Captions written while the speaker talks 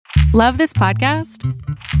Love this podcast?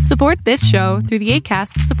 Support this show through the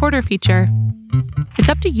Acast supporter feature. It's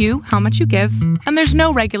up to you how much you give, and there's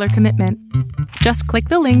no regular commitment. Just click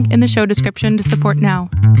the link in the show description to support now.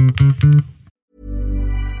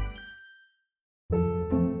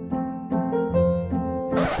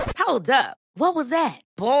 Hold up. What was that?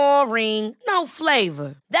 Boring. No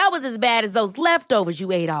flavor. That was as bad as those leftovers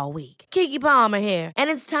you ate all week. Keke Palmer here, and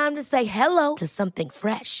it's time to say hello to something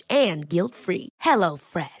fresh and guilt-free. Hello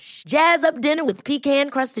Fresh. Jazz up dinner with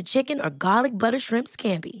pecan-crusted chicken or garlic butter shrimp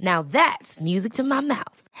scampi. Now that's music to my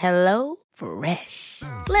mouth. Hello Fresh.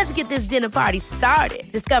 Let's get this dinner party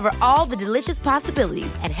started. Discover all the delicious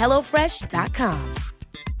possibilities at hellofresh.com.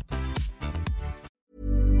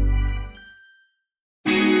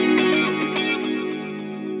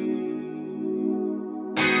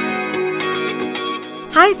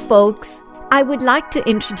 Hi folks, I would like to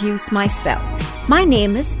introduce myself. My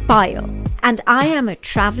name is Payal and I am a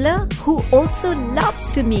traveler who also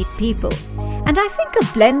loves to meet people. And I think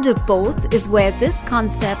a blend of both is where this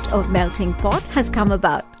concept of melting pot has come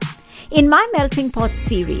about. In my Melting Pot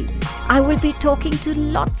series, I will be talking to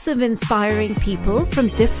lots of inspiring people from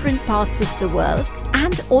different parts of the world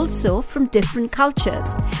and also from different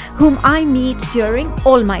cultures, whom I meet during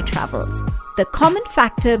all my travels. The common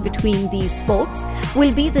factor between these folks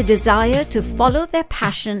will be the desire to follow their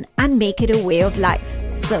passion and make it a way of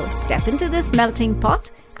life. So step into this melting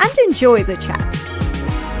pot and enjoy the chats.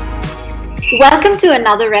 Welcome to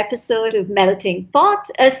another episode of Melting Pot,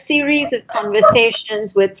 a series of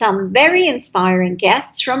conversations with some very inspiring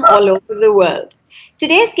guests from all over the world.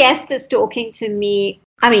 Today's guest is talking to me,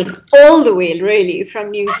 all the way really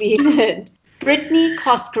from New Zealand. Brittany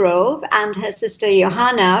Cosgrove and her sister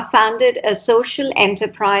Johanna founded a social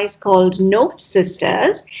enterprise called Nope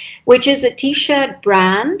Sisters, which is a t-shirt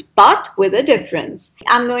brand, but with a difference.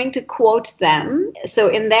 I'm going to quote them. So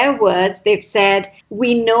in their words, they've said,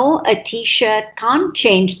 "We know a t-shirt can't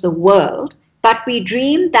change the world, but we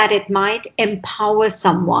dream that it might empower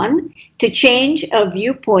someone to change a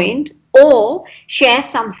viewpoint or share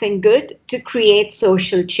something good to create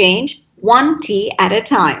social change, one tea at a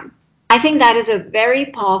time." I think that is a very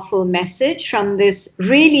powerful message from this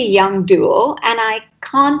really young duo, and I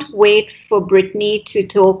can't wait for Brittany to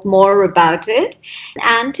talk more about it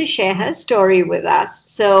and to share her story with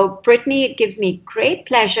us. So, Brittany, it gives me great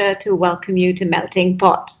pleasure to welcome you to Melting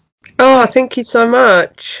Pot. Oh, thank you so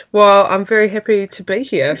much. Well, I'm very happy to be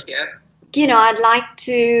here. I'd like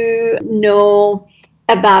to know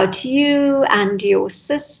about you and your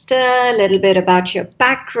sister, a little bit about your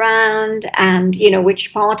background and,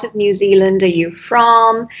 which part of New Zealand are you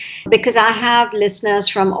from? Because I have listeners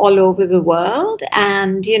from all over the world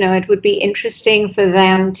and, it would be interesting for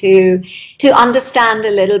them to understand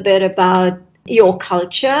a little bit about your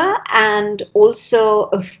culture and also,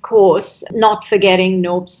 of course, not forgetting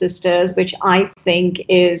Nope Sisters, which I think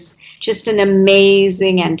is just an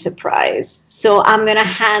amazing enterprise. So I'm going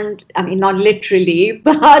to not literally,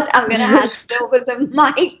 but I'm going to hand over the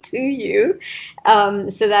mic to you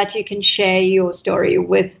so that you can share your story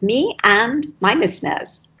with me and my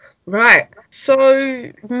listeners. Right.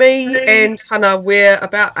 So me and Hannah, we're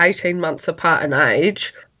about 18 months apart in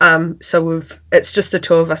age. So it's just the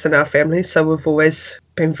two of us in our family. So we've always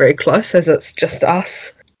been very close as it's just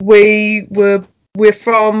us. We're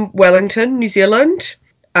from Wellington, New Zealand.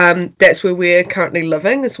 That's where we're currently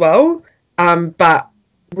living as well. But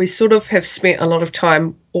we sort of have spent a lot of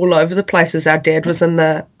time all over the places. Our dad was in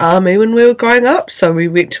the army when we were growing up, so we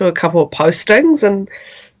went to a couple of postings and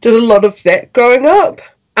did a lot of that growing up.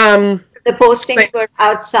 The postings were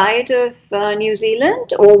outside of New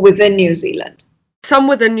Zealand or within New Zealand? Some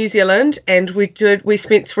within New Zealand, and we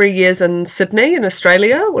spent 3 years in Sydney in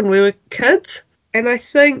Australia when we were kids. And I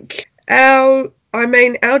think our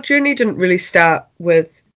journey didn't really start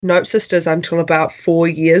with Nope Sisters until about 4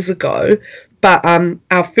 years ago. But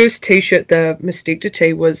our first t-shirt, the Mystique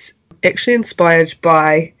Tee, was actually inspired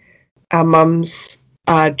by our mum's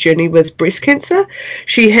journey with breast cancer.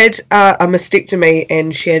 She had a mastectomy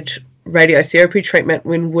and she had radiotherapy treatment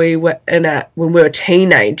when we were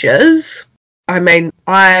teenagers.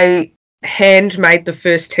 I handmade the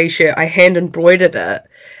first t-shirt. I hand embroidered it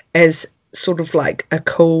as sort of like a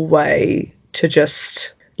cool way to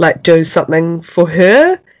just like do something for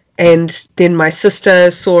her. And then my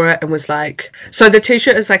sister saw it and was like, so the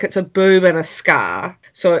t-shirt is like, it's a boob and a scar.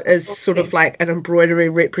 So it is sort of like an embroidery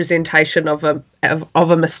representation of a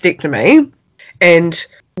mastectomy. And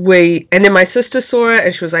then my sister saw it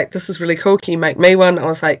and she was like, this is really cool. Can you make me one? I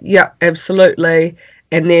was like, yeah, absolutely.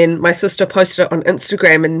 And then my sister posted it on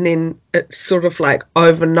Instagram, and then it sort of like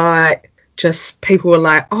overnight, just people were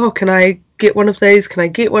like, oh, can I get one of these? Can I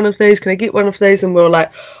get one of these? Can I get one of these? And we were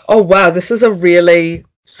like, oh wow, this is a really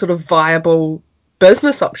sort of viable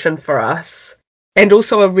business option for us, and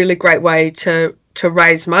also a really great way to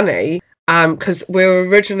raise money, because we were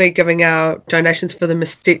originally giving our donations for the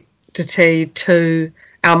mastectomy to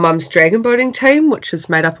our mum's dragon boating team, which is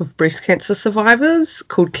made up of breast cancer survivors,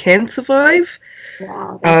 called Can Survive.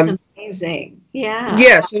 Wow, that's amazing. Yeah.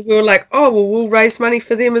 Yeah, so we were like, oh, well, we'll raise money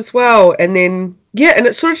for them as well. And then, yeah, and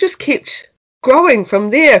it sort of just kept growing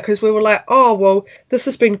from there, because we were like, oh, well, this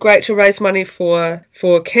has been great to raise money for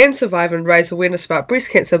Can Survive and raise awareness about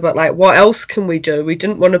breast cancer, but like, what else can we do? We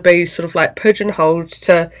didn't want to be sort of like pigeonholed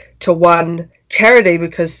to one charity,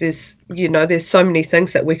 because there's so many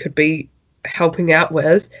things that we could be helping out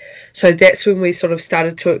with. So that's when we sort of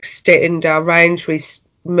started to extend our range. We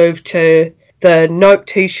moved to the Nope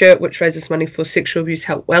t-shirt, which raises money for Sexual Abuse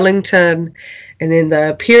Help Wellington, and then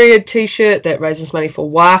the Period t-shirt that raises money for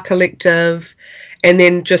WA Collective, and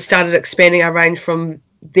then just started expanding our range from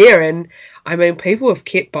there. And I mean, people have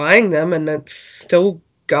kept buying them, and it's still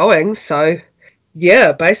going. So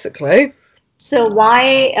yeah, basically. So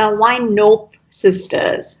why Nope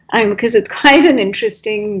Sisters? I mean, because it's quite an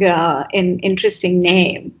interesting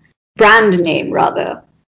name, brand name rather.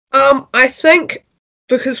 I think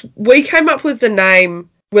because we came up with the name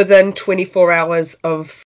within 24 hours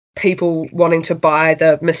of people wanting to buy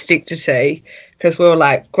the mastectomy, because we were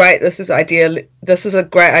like, great, this is a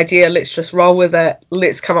great idea, let's just roll with it,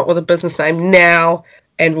 let's come up with a business name now,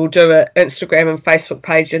 and we'll do an Instagram and Facebook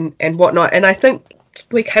page and whatnot. And I think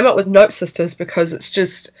we came up with Nope Sisters because it's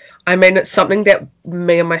just, I mean, it's something that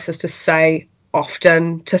me and my sisters say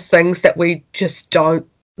often to things that we just don't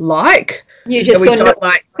like. You just don't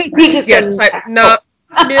like. We just it's like, no.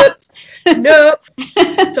 Nope. Nope.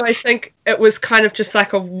 So I think it was kind of just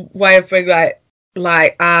like a way of being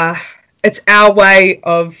like it's our way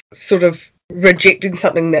of sort of rejecting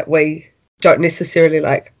something that we don't necessarily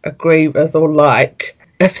like agree with or like.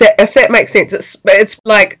 If that makes sense, it's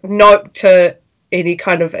like nope to any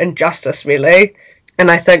kind of injustice, really.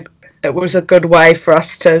 And I think it was a good way for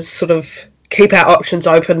us to sort of keep our options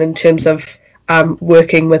open in terms of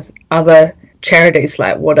working with other charities.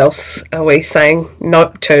 Like, what else are we saying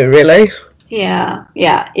nope to, really? Yeah.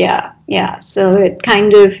 So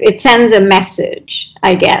it sends a message,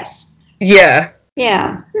 I guess. Yeah.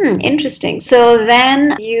 Interesting. So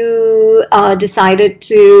then you decided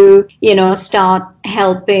to, start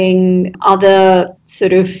helping other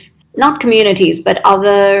sort of, not communities, but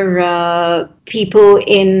other people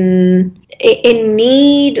in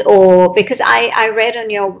need, or because I read on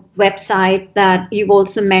your website that you've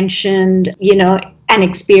also mentioned, an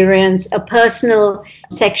experience, a personal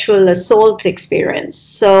sexual assault experience.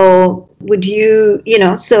 So would you,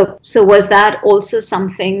 so was that also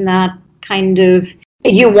something that kind of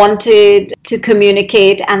you wanted to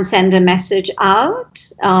communicate and send a message out?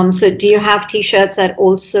 So do you have t-shirts that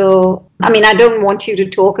also, I mean, I don't want you to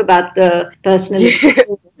talk about the personal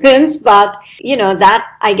experience, but, that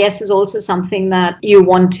I guess is also something that you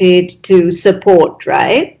wanted to support,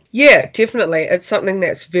 right? Yeah, definitely. It's something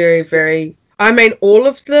that's very, very, I mean, all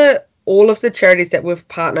of the charities that we've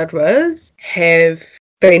partnered with have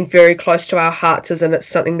been very close to our hearts, and it's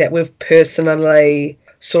something that we've personally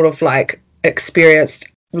sort of like experienced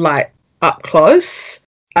like up close.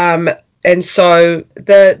 And so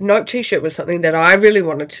the Nope t-shirt was something that I really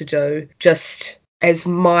wanted to do just as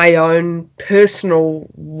my own personal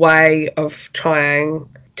way of trying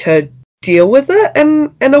to deal with it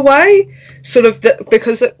in a way, sort of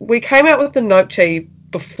because we came out with the Nope tee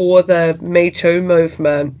before the Me Too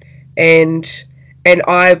movement, and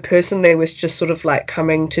I personally was just sort of like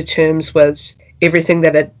coming to terms with everything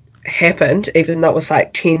that had happened, even though it was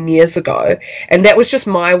like 10 years ago, and that was just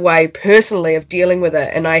my way personally of dealing with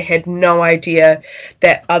it. And I had no idea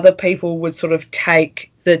that other people would sort of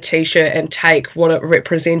take the t-shirt and take what it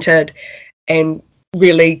represented and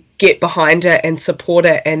really get behind it and support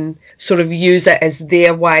it and sort of use it as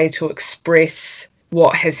their way to express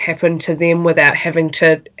what has happened to them without having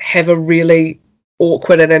to have a really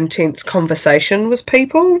awkward and intense conversation with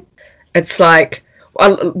people. It's like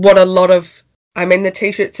what a lot of, I mean, the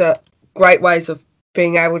t-shirts are great ways of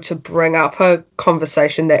being able to bring up a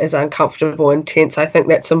conversation that is uncomfortable and tense. I think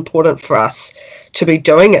that's important for us to be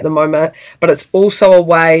doing at the moment, but it's also a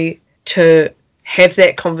way to have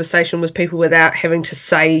that conversation with people without having to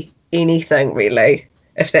say anything, really,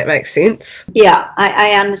 if that makes sense. Yeah,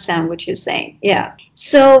 I understand what you're saying. Yeah.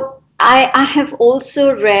 So I have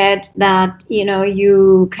also read that,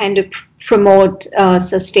 you kind of promote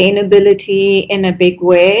sustainability in a big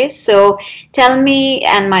way. So tell me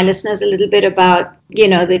and my listeners a little bit about,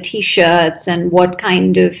 the t-shirts and what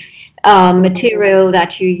kind of material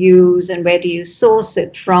that you use, and where do you source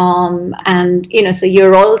it from? And, so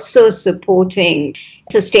you're also supporting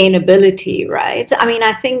sustainability, right? I mean,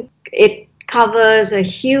 I think it covers a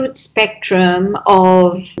huge spectrum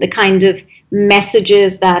of the kind of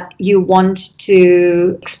messages that you want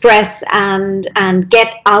to express and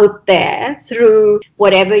get out there through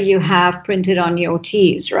whatever you have printed on your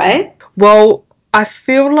teas, right? Well, I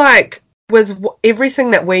feel like with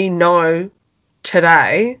everything that we know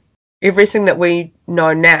today, everything that we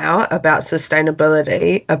know now about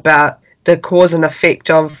sustainability, about the cause and effect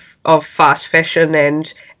of fast fashion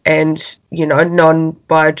and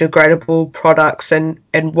non-biodegradable products and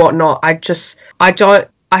whatnot, I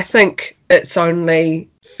think it's only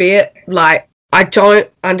fair. Like, I don't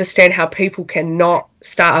understand how people cannot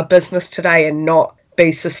start a business today and not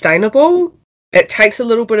be sustainable. It takes a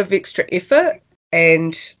little bit of extra effort,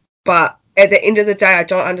 but at the end of the day, I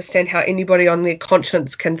don't understand how anybody on their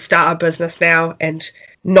conscience can start a business now and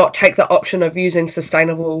not take the option of using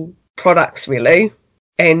sustainable products, really.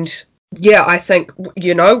 And yeah, I think,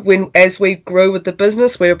 as we grew with the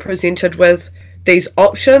business, we were presented with these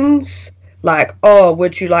options like, oh,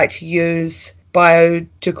 would you like to use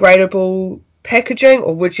biodegradable packaging,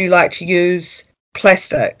 or would you like to use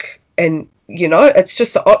plastic? And, it's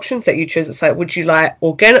just the options that you choose. It's like, would you like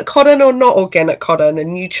organic cotton or not organic cotton?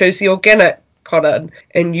 And you choose the organic cotton,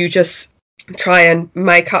 and you just try and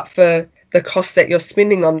make up for the cost that you're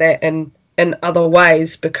spending on that in other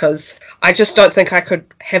ways, because I just don't think I could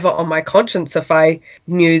have it on my conscience if I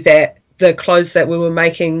knew that the clothes that we were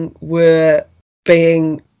making were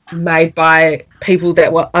being made by people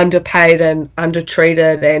that were underpaid and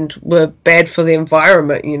undertreated and were bad for the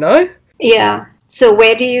environment, Yeah. So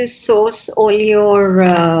where do you source all your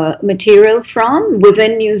material from?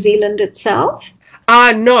 Within New Zealand itself?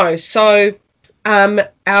 No. So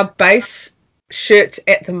our base shirts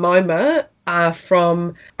at the moment are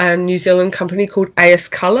from a New Zealand company called AS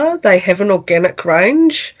Colour. They have an organic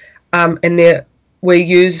range, and we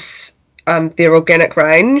use their organic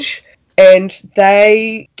range. And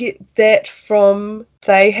they get that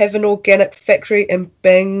they have an organic factory in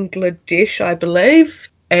Bangladesh, I believe.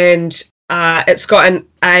 And it's got an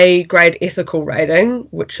A grade ethical rating,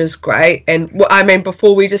 which is great. And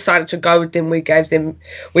before we decided to go with them, we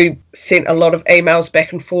sent a lot of emails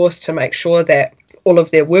back and forth to make sure that all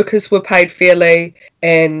of their workers were paid fairly,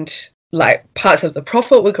 and like parts of the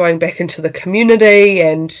profit were going back into the community,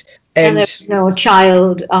 and there's no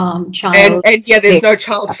child there's no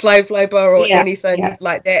child slave labor or anything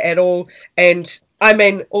like that at all. And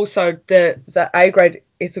also the A grade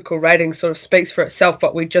ethical rating sort of speaks for itself,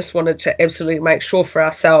 but we just wanted to absolutely make sure for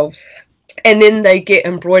ourselves. And then they get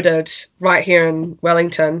embroidered right here in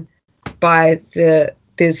Wellington by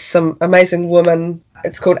there's some amazing woman.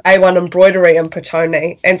 It's called A1 Embroidery in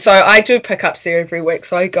Petone. And so I do pickups there every week,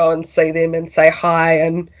 so I go and see them and say hi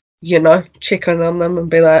and check in on them and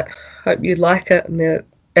be like, hope you like it, and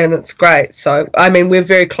it's great. So we're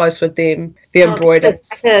very close with them, the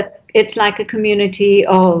embroiders. It's like a community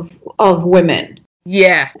of women.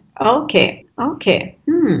 Yeah. Okay.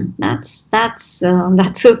 That's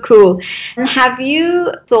so cool. And have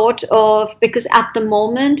you thought of, because at the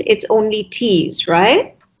moment it's only teas,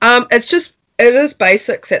 right? It is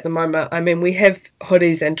basics at the moment. We have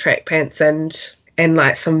hoodies and track pants and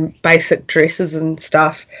like some basic dresses and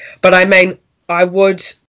stuff. But I would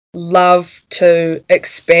love to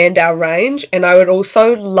expand our range, and I would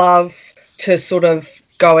also love to sort of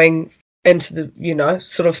going into the,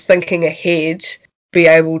 sort of thinking ahead, be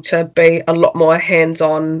able to be a lot more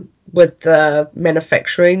hands-on with the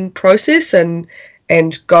manufacturing process and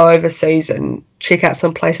go overseas and check out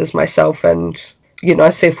some places myself and,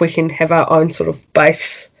 see if we can have our own sort of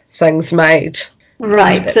base things made.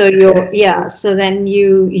 Right. So so then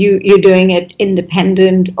you're doing it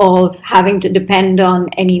independent of having to depend on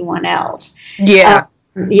anyone else. Yeah.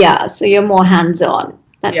 So you're more hands-on.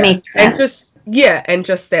 That makes sense. And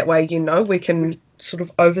just that way, we can sort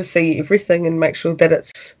of oversee everything and make sure that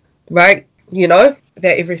it's right, that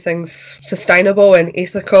everything's sustainable and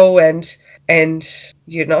ethical and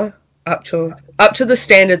up to the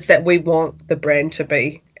standards that we want the brand to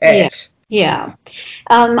be at. Yeah.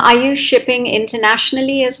 Are you shipping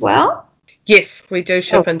internationally as well? Yes, we do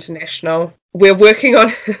ship international. We're working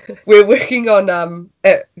on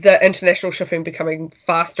the international shipping becoming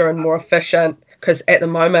faster and more efficient, because at the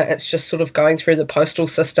moment it's just sort of going through the postal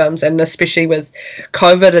systems, and especially with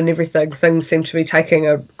COVID and everything, things seem to be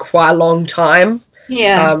taking quite a long time.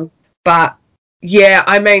 Yeah. But yeah,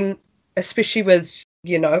 especially with,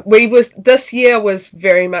 this year was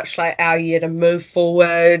very much like our year to move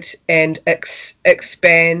forward and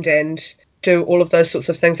expand and do all of those sorts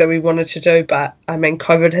of things that we wanted to do. But I mean,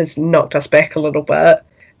 COVID has knocked us back a little bit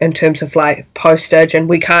in terms of like postage, and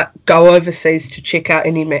we can't go overseas to check out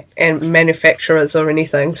any manufacturers or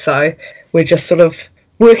anything. So we're just sort of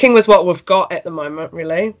working with what we've got at the moment,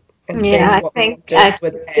 really. And I think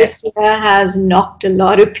this year has knocked a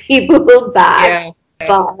lot of people back.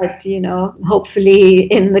 But, hopefully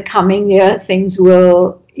in the coming year, things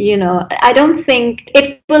will, I don't think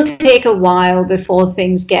it will take a while before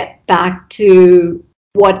things get back to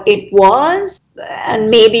what it was. And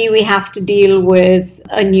maybe we have to deal with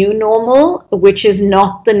a new normal, which is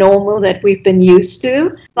not the normal that we've been used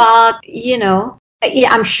to. But,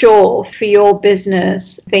 I'm sure for your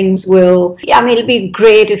business, things will, it'll be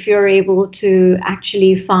great if you're able to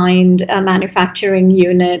actually find a manufacturing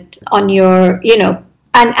unit on your,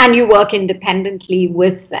 and you work independently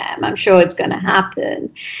with them. I'm sure it's going to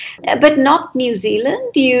happen. But not New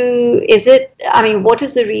Zealand? What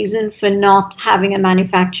is the reason for not having a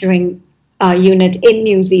manufacturing unit in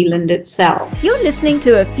New Zealand itself? You're listening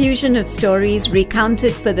to a fusion of stories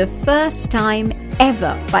recounted for the first time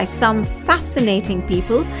ever by some fascinating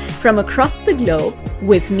people from across the globe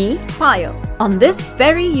with me, Payal, on this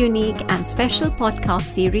very unique and special podcast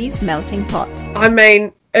series, Melting Pot. I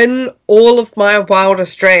mean, in all of my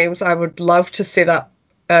wildest dreams, I would love to set up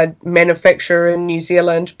a manufacturer in New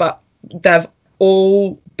Zealand, but they've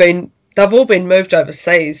all been moved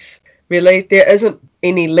overseas. Really, there isn't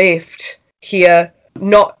any left here,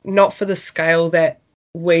 not for the scale that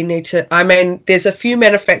we need to. I mean, there's a few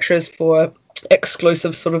manufacturers for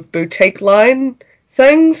exclusive sort of boutique line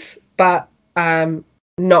things, but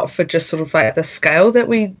not for just sort of like the scale that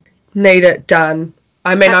we need it done.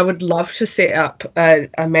 I mean, I would love to set up a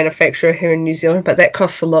manufacturer here in New Zealand, but that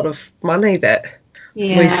costs a lot of money that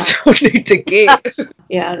we still need to get.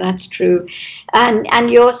 Yeah, that's true. And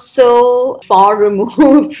you're so far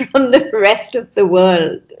removed from the rest of the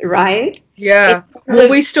world, right? Yeah. Well,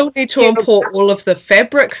 we still need to import all of the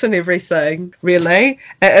fabrics and everything, really.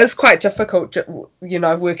 It is quite difficult,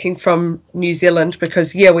 working from New Zealand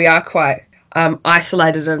because, we are quite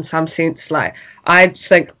isolated in some sense. Like, I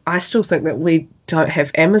still think that we don't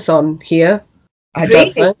have Amazon here. I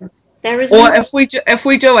don't think. There is if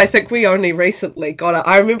we do, I think we only recently got it.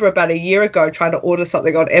 I remember about a year ago trying to order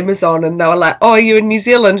something on Amazon, and they were like, "Oh, you're in New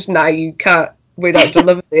Zealand? No, you can't. We don't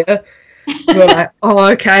deliver there." We were like, "Oh,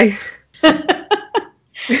 okay."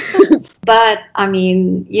 But I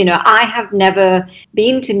mean, I have never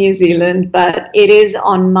been to New Zealand, but it is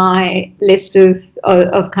on my list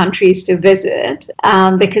of countries to visit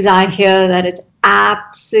because I hear that it's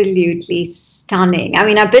absolutely stunning. I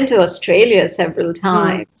mean, I've been to Australia several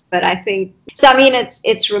times, but I think so. I mean,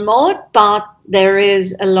 it's remote, but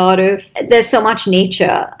there's so much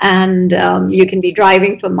nature, and you can be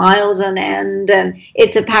driving for miles on end, and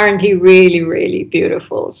it's apparently really, really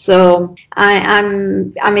beautiful. So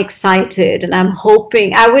I'm excited, and I'm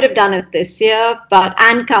hoping I would have done it this year,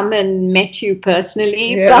 and come and met you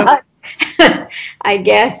personally. Yeah. But I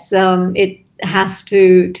guess it has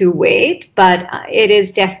to wait, but it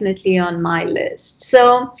is definitely on my list.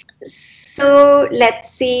 So let's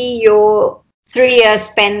see your 3 years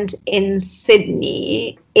spent in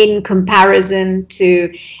Sydney in comparison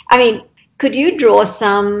to, could you draw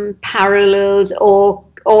some parallels or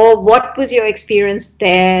what was your experience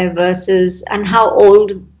there versus, and how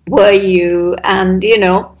old were you? And,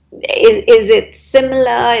 is it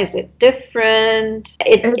similar? Is it different?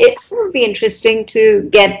 It would be interesting to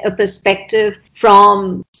get a perspective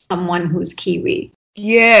from someone who's Kiwi.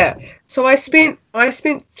 Yeah. So I spent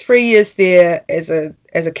 3 years there as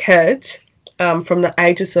a kid, from the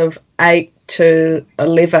ages of 8 to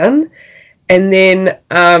 11, and then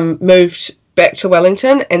moved back to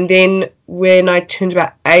Wellington. And then when I turned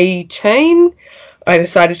about 18, I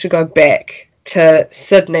decided to go back to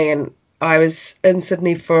Sydney, and I was in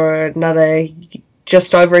Sydney for another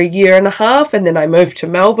just over a year and a half, and then I moved to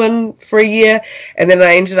Melbourne for a year, and then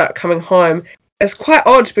I ended up coming home. It's quite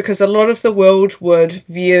odd because a lot of the world would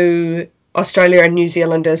view Australia and New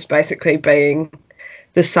Zealand as basically being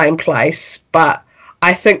the same place, but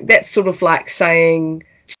I think that's sort of like saying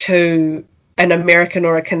to an American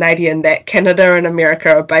or a Canadian that Canada and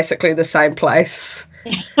America are basically the same place.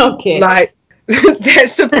 Okay. Like,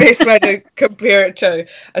 that's the best way to compare it to.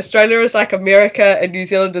 Australia is like America and New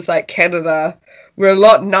Zealand is like Canada. We're a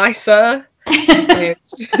lot nicer. And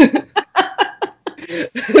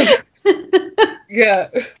yeah.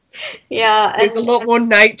 Yeah. There's a lot more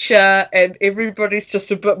nature and everybody's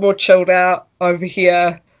just a bit more chilled out over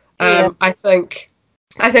here. I think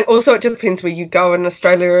also it depends where you go in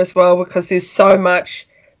Australia as well, because there's so much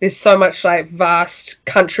there's so much like vast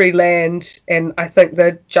country land, and I think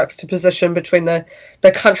the juxtaposition between the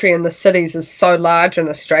country and the cities is so large in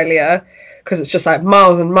Australia, because it's just like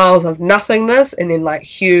miles and miles of nothingness, and then like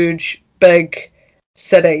huge big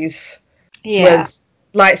cities. With,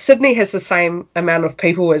 like, Sydney has the same amount of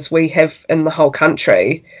people as we have in the whole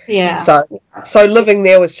country. So living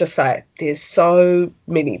there was just like, there's so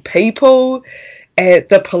many people, and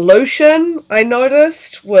the pollution I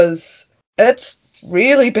noticed it's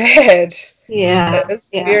really bad. It's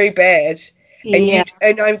very bad.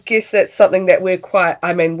 And I guess that's something that we're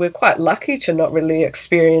quite lucky to not really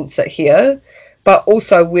experience it here, but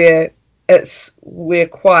also we're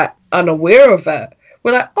quite unaware of it.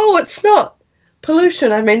 We're like, oh, it's not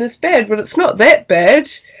pollution. I mean, it's bad, but it's not that bad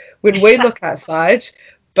when we look outside.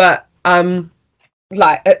 But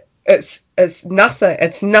like it's nothing.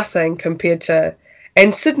 It's nothing compared to,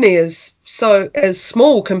 and Sydney is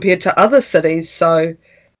small compared to other cities. So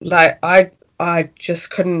like I just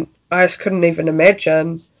couldn't even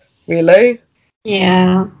imagine, really.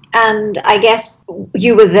 Yeah. And I guess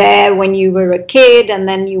you were there when you were a kid, and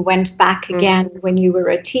then you went back again when you were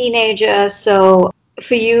a teenager. So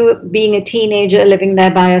for you, being a teenager living there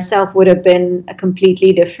by yourself would have been a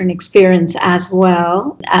completely different experience as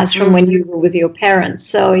well as from when you were with your parents.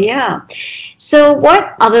 So yeah. So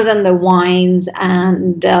what, other than the wines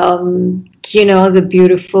and the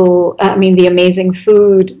beautiful, the amazing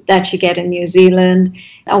food that you get in New Zealand,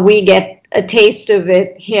 we get a taste of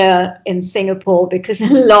it here in Singapore because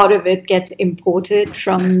a lot of it gets imported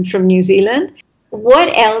from New Zealand.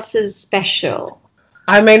 What else is special?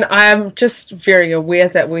 I mean, I'm just very aware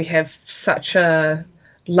that we have such a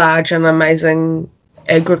large and amazing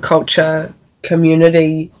agriculture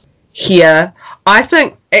community here. I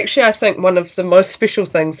think one of the most special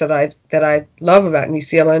things that I love about New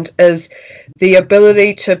Zealand is the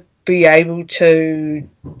ability to be able to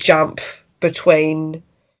jump between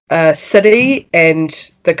a city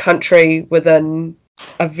and the country within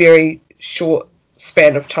a very short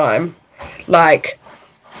span of time. Like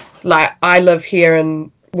I live here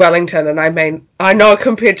in Wellington, and I mean, I know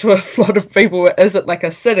compared to a lot of people it isn't like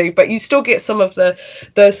a city, but you still get some of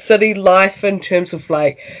the city life in terms of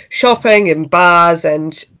like shopping and bars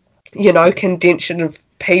and, contention of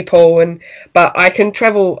people, but I can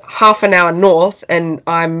travel half an hour north and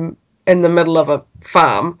I'm in the middle of a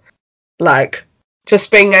farm. Like,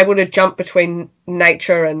 just being able to jump between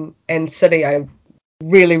nature and city, I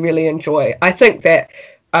really, really enjoy. I think that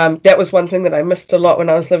that was one thing that I missed a lot when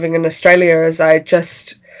I was living in Australia, is I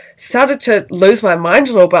just started to lose my mind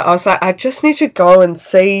a little bit. I was like, I just need to go and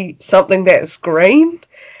see something that's green,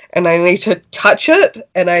 and I need to touch it,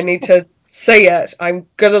 and I need to see it. I'm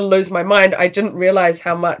going to lose my mind. I didn't realize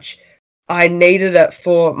how much I needed it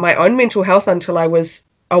for my own mental health until I was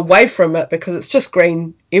away from it, because it's just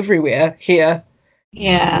green everywhere here.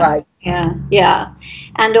 Yeah.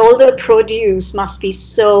 And all the produce must be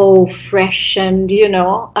so fresh, and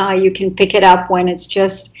you can pick it up when it's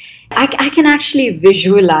just, I can actually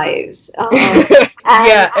visualize.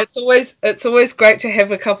 It's always great to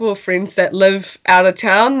have a couple of friends that live out of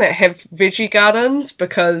town that have veggie gardens,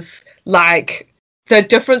 because like the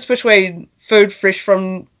difference between food fresh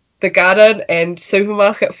from the garden and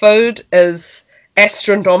supermarket food is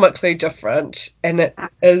astronomically different, and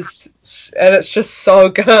it's just so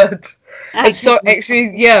good. And so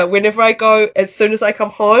actually, whenever I go, as soon as I come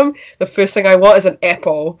home, the first thing I want is an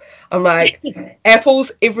apple. I'm like,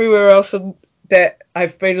 apples everywhere else that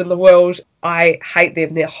I've been in the world, I hate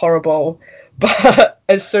them, they're horrible. But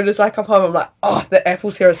as soon as I come home, I'm like, oh, the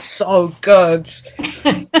apples here are so good.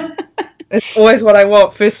 It's always what I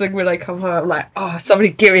want first thing when I come home. I'm like, oh, somebody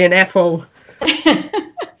get me an apple.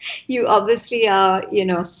 You obviously are,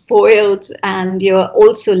 spoiled, and you're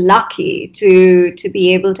also lucky to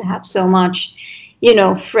be able to have so much,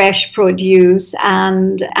 fresh produce,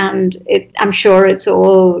 and I'm sure it's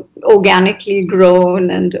all organically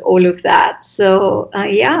grown and all of that. So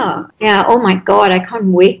oh my God, I can't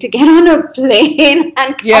wait to get on a plane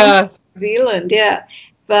and come to New Zealand.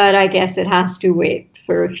 But I guess it has to wait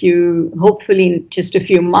for hopefully just a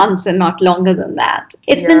few months and not longer than that.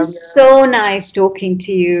 It's been so nice talking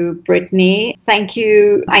to you, Brittany. Thank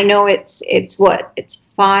you. I know it's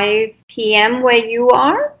 5 p.m. where you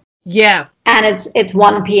are? Yeah. And it's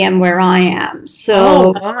 1 p.m. where I am.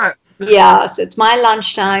 So, all right. Yeah, so it's my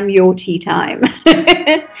lunchtime, your tea time.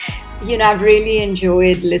 I've really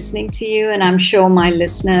enjoyed listening to you, and I'm sure my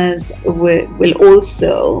listeners will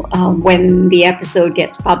also when the episode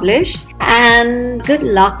gets published. And good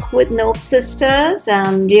luck with Nope Sisters.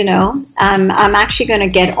 And, I'm actually going to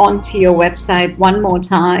get onto your website one more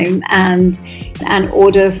time and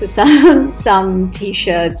order for some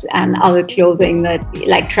t-shirts and other clothing that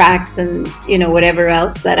like tracks and, whatever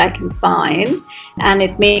else that I can find. And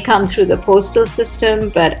it may come through the postal system,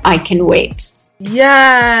 but I can wait.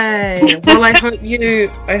 Yay! Well, I hope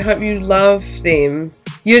you love them.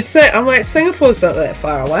 You'd think, I'm like, Singapore's not that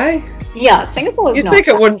far away. Yeah, Singapore's not. You'd think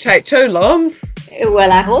it wouldn't take too long.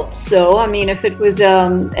 Well, I hope so. I mean, if it was,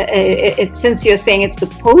 since you're saying it's the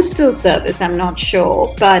postal service, I'm not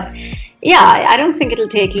sure. But yeah, I don't think it'll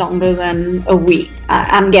take longer than a week.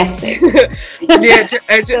 I'm guessing. Yeah,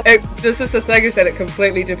 this is the thing, is that it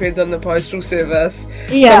completely depends on the postal service.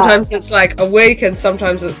 Yeah. Sometimes it's like a week, and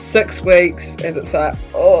sometimes it's 6 weeks, and it's like,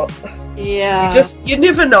 oh. Yeah. You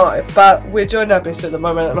never know, but we're doing our best at the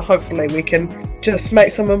moment, and hopefully we can just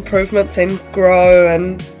make some improvements and grow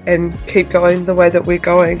and keep going the way that we're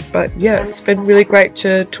going. But yeah, it's been really great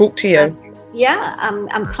to talk to you. Yeah,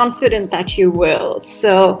 I'm confident that you will.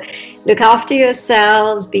 So look after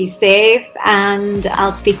yourselves, be safe, and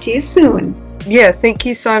I'll speak to you soon. Yeah, thank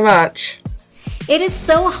you so much. It is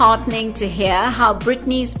so heartening to hear how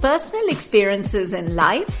Brittany's personal experiences in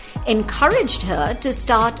life encouraged her to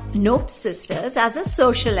start Nope Sisters as a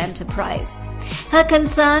social enterprise. Her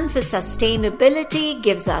concern for sustainability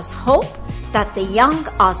gives us hope that the young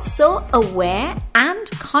are so aware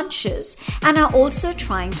and conscious and are also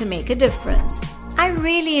trying to make a difference. I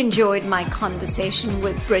really enjoyed my conversation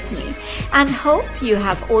with Brittany and hope you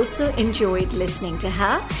have also enjoyed listening to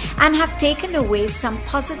her and have taken away some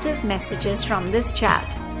positive messages from this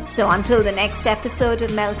chat. So until the next episode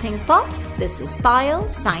of Melting Pot, this is Payal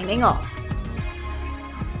signing off.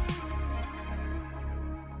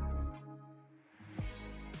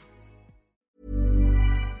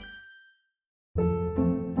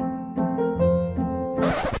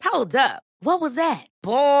 Hold up. What was that?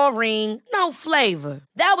 Boring. No flavor.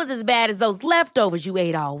 That was as bad as those leftovers you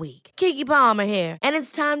ate all week. Keke Palmer here, and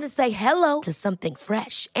it's time to say hello to something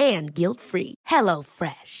fresh and guilt-free. Hello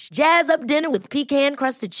Fresh. Jazz up dinner with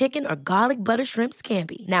pecan-crusted chicken or garlic butter shrimp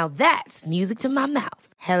scampi. Now that's music to my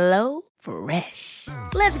mouth. Hello Fresh.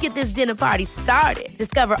 Let's get this dinner party started.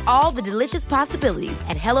 Discover all the delicious possibilities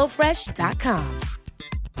at HelloFresh.com.